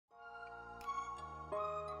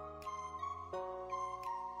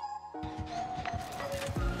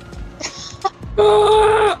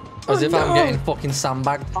As if I'm getting fucking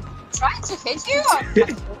sandbagged. Trying to hit you?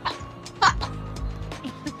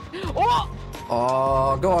 Oh!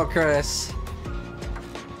 Oh, go on, Chris.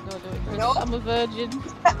 No, do it, Chris. No. I'm a virgin.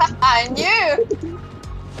 I knew!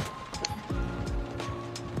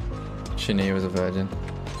 She knew he was a virgin.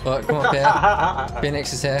 Look, come up here.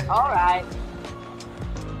 Phoenix is here. Alright.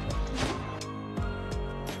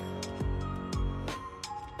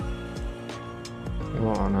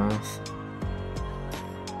 What on earth?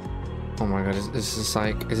 Oh my god, is this a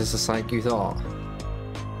psych? Is this a psych you thought?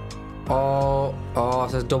 Oh,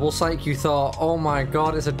 it's a double psych you thought. Oh my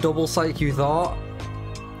god, it's a double psych you thought.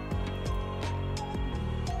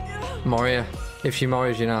 Moria, if she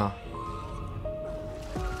Morias you now.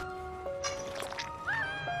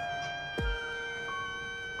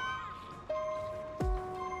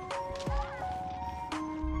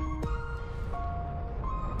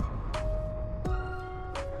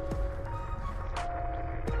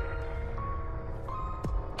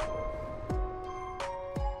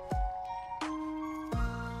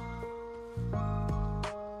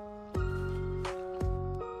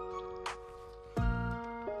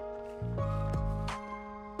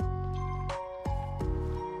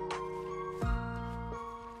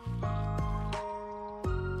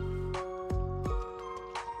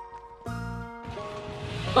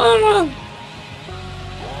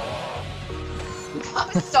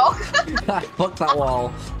 I'm stuck. Fuck that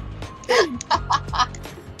wall.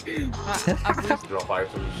 Drop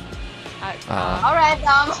items. Alright,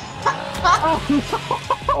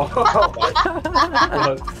 Oh my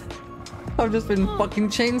god. I've just been fucking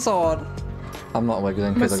chainsawed. I'm not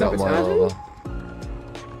wiggling because I got one over.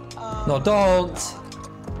 No, don't!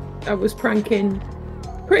 I was pranking.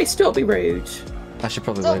 Chris, don't be rude. I should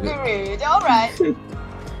probably Don't be wiggle. rude. Alright.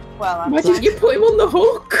 Well, I'm Why didn't you put him on the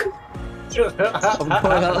hook? I'm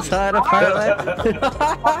going outside apparently.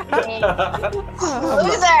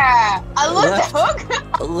 Loser! I love the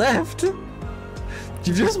hook! Left?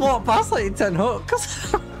 You just walked past like 10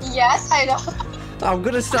 hooks. Yes, I know. I'm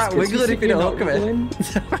gonna start wiggling if you don't hook me.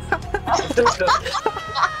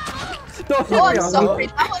 Don't hit Oh, me I'm on sorry.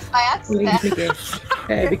 that. That was my Leave accident. me gift.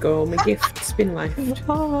 There we go, my gift's been left.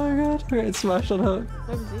 Oh my god, we're getting smashed on hook.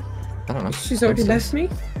 Where was he? I don't know. She's already left me.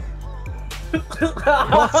 What's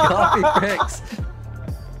coffee fix?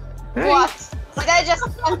 What? Did I just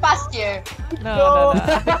run past you? No.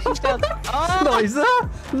 Oh! No, is that?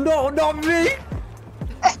 No, not me!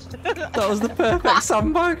 That was the perfect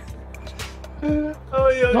sandbag. Oh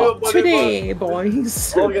yeah, Not today,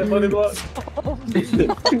 boys. I'll get money back.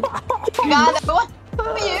 God, what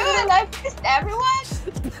for you? And I pissed everyone?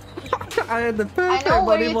 I had the I perfect know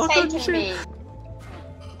where money you're block on taking shit. me.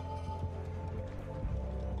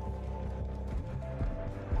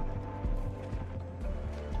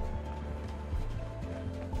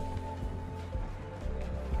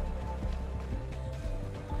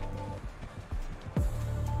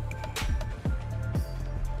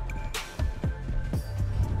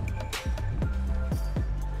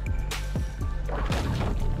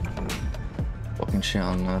 Fucking shit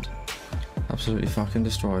on Ned. Absolutely fucking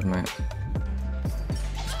destroyed, mate.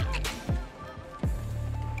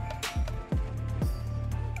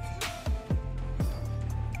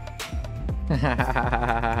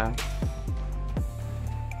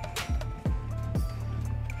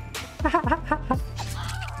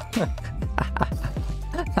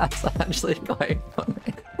 That's actually quite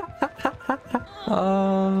funny.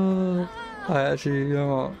 Oh, I actually, you know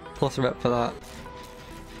what? Plus a rep for that.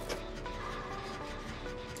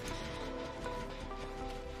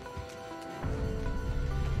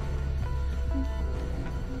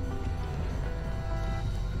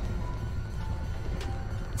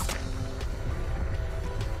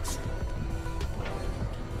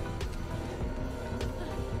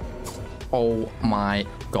 Oh my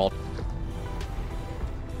god.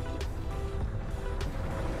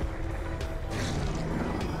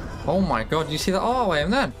 Oh my god, you see that? Oh, I am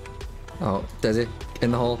then. Oh, Desi,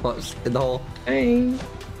 in the hole, Fox, in the hole. Hey.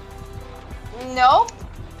 No.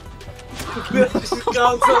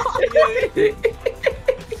 No.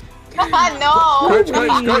 Coach,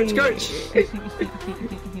 coach, coach, coach.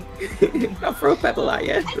 I'll throw a pebble at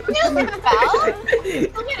you. Look at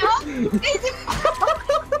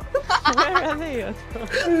Where are they? I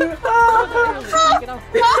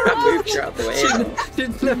moved you out the way.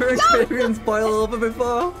 She'd never experienced boil over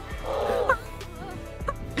before.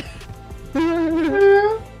 Oh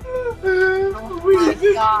my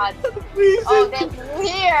god. Oh, they're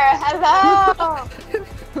here. Hello.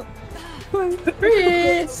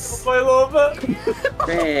 Chris! Boil over.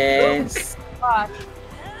 Chris! God.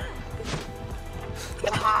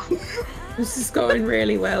 This is going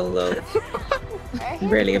really well, though. I'm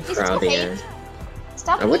really proud of you.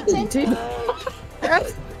 Stop I wouldn't eating. do.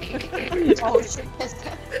 Oh shit.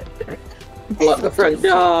 Block the front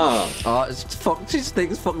door. Oh, it's fuck. She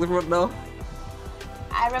thinks fuck the front door.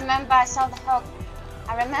 I remember I saw the hook.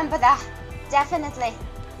 I remember that. Definitely.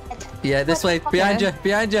 Yeah, this way. Behind you.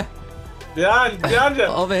 Behind you. Behind you.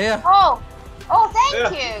 Over here. Oh. Oh,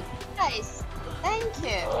 thank you. Guys. Thank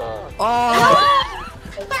you. Oh.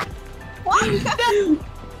 What?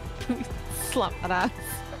 Slap that ass.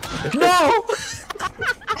 No!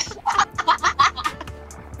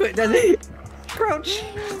 Wait, does he? Crouch.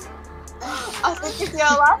 I think it's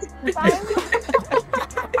your last time.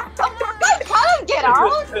 I can't get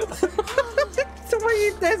out. So what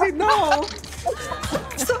you does it? No!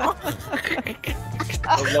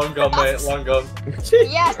 Long gone, mate. Long gone.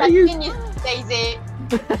 Yes, I can use Daisy.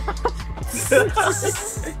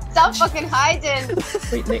 Stop fucking hiding.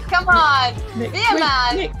 Wait, Nick. Come on. Nick, Be a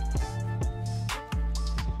man. Nick.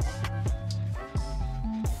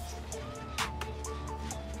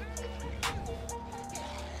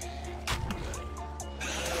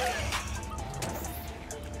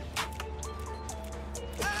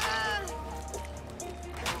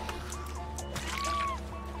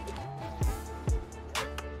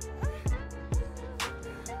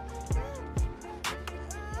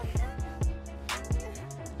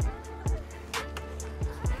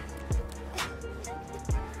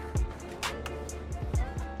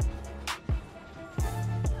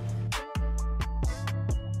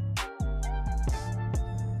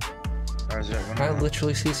 I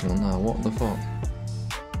literally see someone now. What the fuck?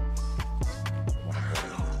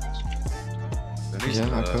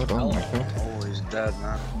 Yeah, I could. Oh my god. Oh, he's dead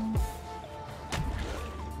now.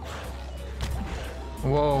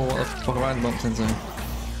 Whoa, what the fuck have I bumped into?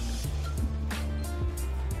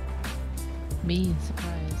 Me,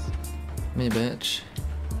 surprise. Me, bitch.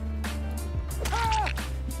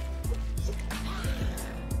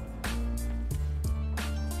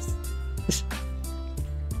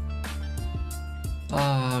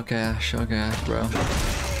 Oh, okay, Ash, bro.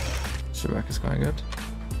 Rebecca's quite good.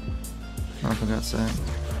 I forgot to say.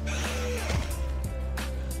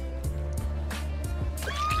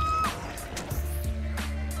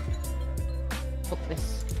 Fuck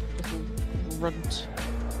this little runt.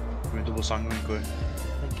 Can we double sang really quick?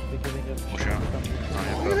 Thank you for giving us. Oh, sure.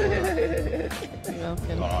 You're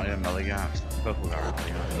welcome. Oh, yeah, Melligas. Purple guy,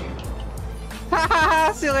 Melligas.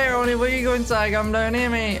 Haha, see you later, Oni. Where you going, Tiger? I'm down here,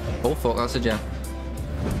 mate. Oh, fuck, that's a gem.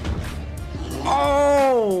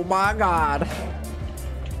 Oh, my God.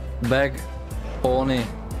 Beg. Oni.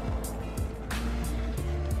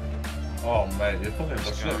 Oh, mate, you're fucking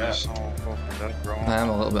This shit, guy yeah. is so fucking dead, bro. I am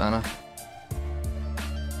a little bit, Anna.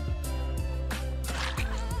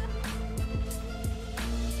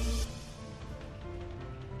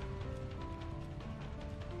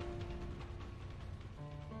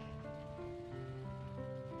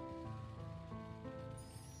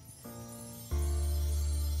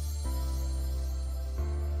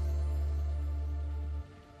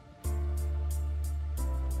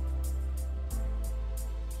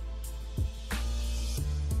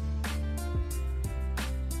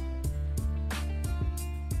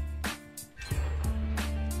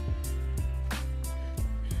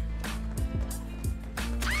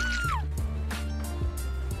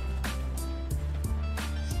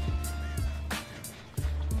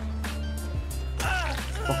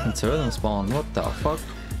 Fucking two of them spawned. What the fuck?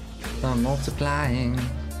 They're multiplying.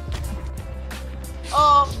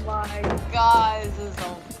 Oh my god, this is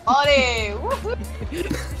so funny.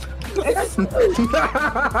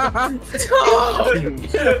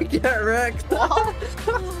 Get wrecked. What?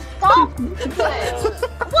 Stop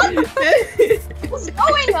this. What's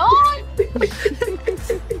going on?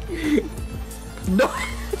 No.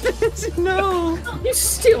 No. You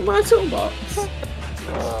steal my toolbox.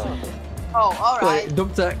 Oh, alright. Wait,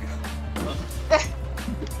 dump tech.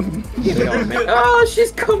 Oh,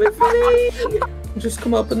 she's coming for me. Just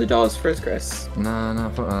come open the doors for us, Chris. No, no,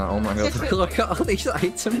 fuck that. Oh my god, look at all these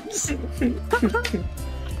items.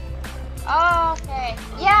 Oh, okay.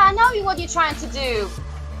 Yeah, I know what you're trying to do.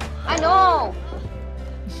 I know.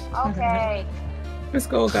 Okay. Let's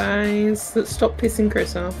go, guys. Let's stop pissing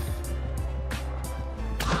Chris off.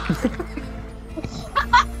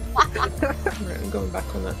 Right, I'm going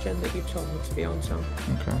back on that gen that you told me to be on, Sam.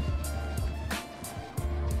 Okay.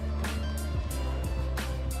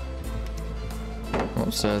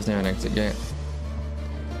 Upstairs near an exit gate.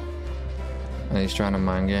 And he's trying to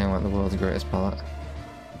mind game like the world's greatest pallet.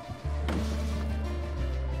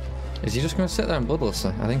 Is he just going to sit there and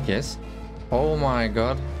bloodlessly? I think he is. Oh my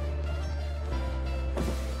god.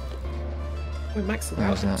 We're maxed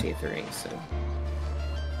Where's out that? at tier 3, so.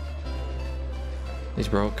 He's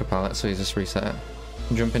broke a pallet, so he's just reset it.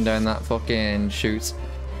 Jumping down that fucking chute.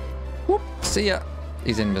 Whoop, see ya.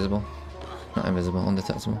 He's invisible. Not invisible,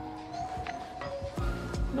 undetectable.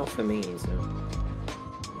 Not for me, is it?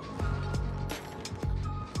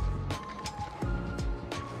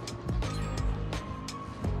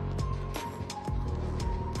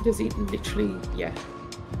 Does he literally, yeah.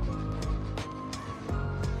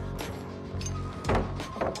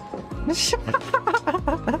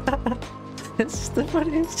 It's the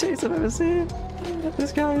funniest chase I've ever seen.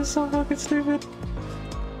 This guy is so fucking stupid.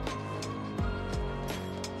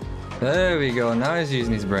 There we go, now he's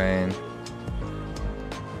using his brain.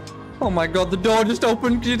 Oh my god, the door just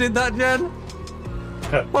opened. You did that, Jen?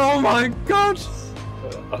 Oh my god!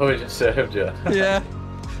 Oh, he just saved you. Yeah.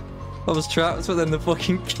 I was trapped, but then the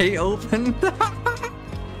fucking gate opened.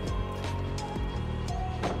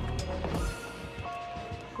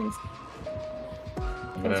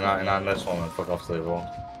 I'm gonna 99 this one and fuck off to the other one.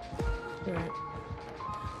 Right.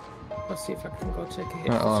 I'll see if I can go take a hit.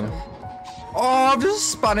 Right, for on. some. Oh, I've just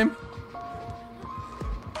spun him.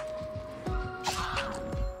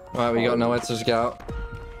 Right, we got nowhere to just get out.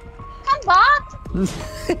 Come back!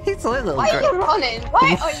 He's a little Why are you running?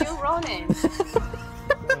 Why are you running?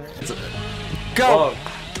 Go!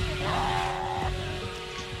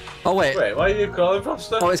 Oh wait. Wait, why are you calling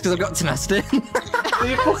faster? Oh, it's because I've got tenacity.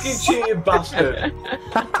 You fucking cheating bastard!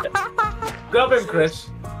 Grab him, Chris.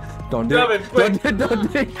 Don't do Grab it. him, quick.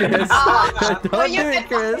 Don't do it, Chris. So Don't you do it, can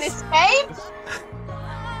fucking Chris. escape?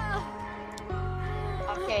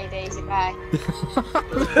 Okay, Daisy, bye.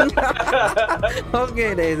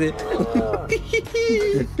 Okay, Daisy.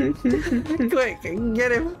 Quick,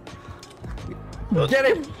 get him. Get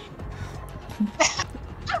him.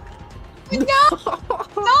 No!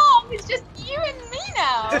 Stop! It's just you and me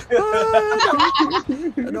now!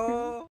 No.